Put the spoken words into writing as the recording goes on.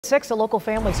A local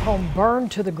family's home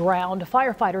burned to the ground.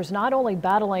 Firefighters not only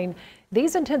battling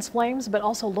these intense flames, but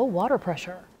also low water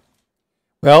pressure.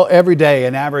 Well, every day,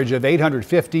 an average of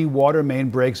 850 water main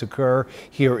breaks occur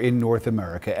here in North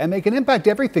America, and they can impact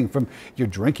everything from your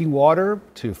drinking water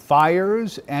to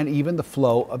fires and even the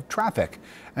flow of traffic.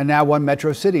 And now one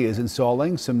metro city is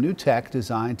installing some new tech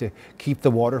designed to keep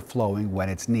the water flowing when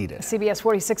it's needed. CBS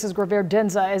 46's Gravir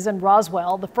Denza is in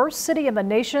Roswell, the first city in the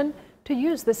nation to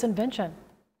use this invention.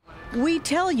 We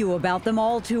tell you about them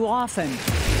all too often.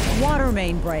 Water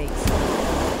main breaks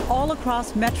all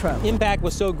across Metro. Impact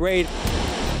was so great.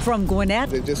 From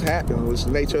Gwinnett, it just happened. It was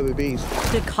the nature of the beast.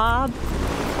 To Cobb,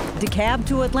 DeKalb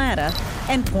to Atlanta,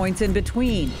 and points in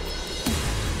between.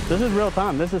 This is real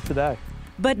time. This is today.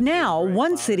 But now,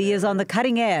 one city is on the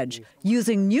cutting edge,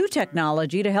 using new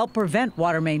technology to help prevent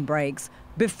water main breaks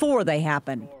before they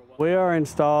happen. We are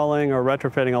installing or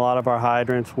retrofitting a lot of our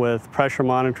hydrants with pressure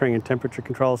monitoring and temperature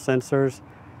control sensors,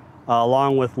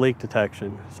 along with leak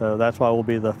detection. So that's why we'll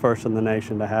be the first in the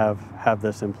nation to have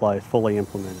this in place, fully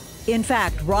implemented. In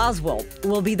fact, Roswell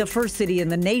will be the first city in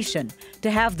the nation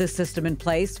to have this system in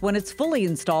place when it's fully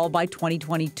installed by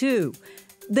 2022.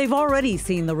 They've already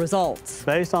seen the results.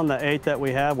 Based on the 8 that we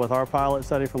have with our pilot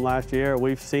study from last year,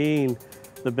 we've seen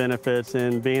the benefits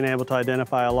in being able to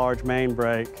identify a large main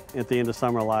break at the end of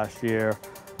summer last year,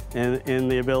 and in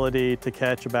the ability to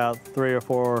catch about 3 or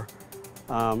 4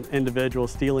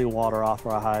 individuals stealing water off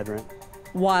our hydrant.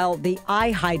 While the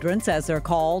hydrants, as they're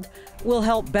called, will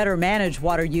help better manage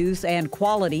water use and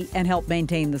quality and help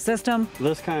maintain the system.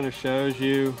 This kind of shows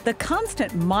you the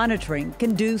constant monitoring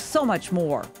can do so much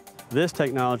more. This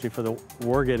technology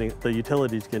the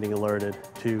utilities getting alerted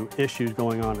to issues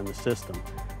going on in the system.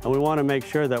 And we want to make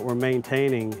sure that we're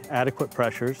maintaining adequate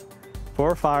pressures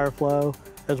for fire flow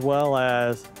as well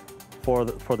as for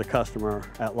the customer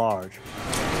at large.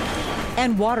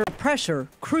 And water pressure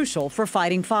crucial for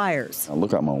fighting fires. I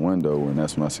look out my window and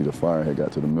that's when I see the fire had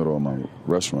got to the middle of my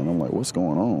restaurant. I'm like, what's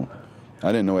going on?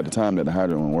 I didn't know at the time that the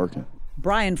hydrant wasn't working.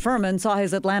 Brian Furman saw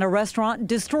his Atlanta restaurant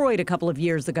destroyed a couple of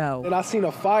years ago. And I seen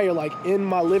a fire like in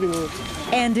my living room.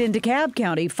 And in DeKalb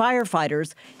County,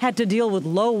 firefighters had to deal with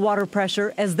low water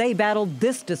pressure as they battled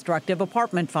this destructive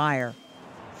apartment fire.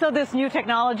 So this new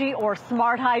technology, or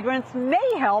smart hydrants,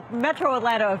 may help Metro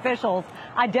Atlanta officials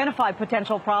identify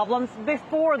potential problems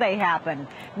before they happen,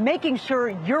 making sure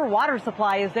your water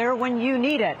supply is there when you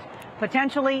need it,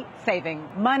 potentially saving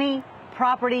money,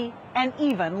 property, and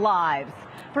even lives.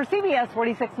 For CBS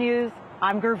 46 News,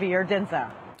 I'm Gravir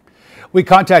Denza. We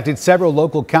contacted several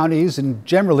local counties, and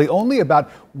generally only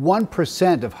about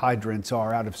 1% of hydrants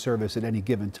are out of service at any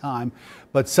given time,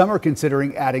 but some are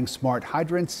considering adding smart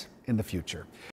hydrants in the future.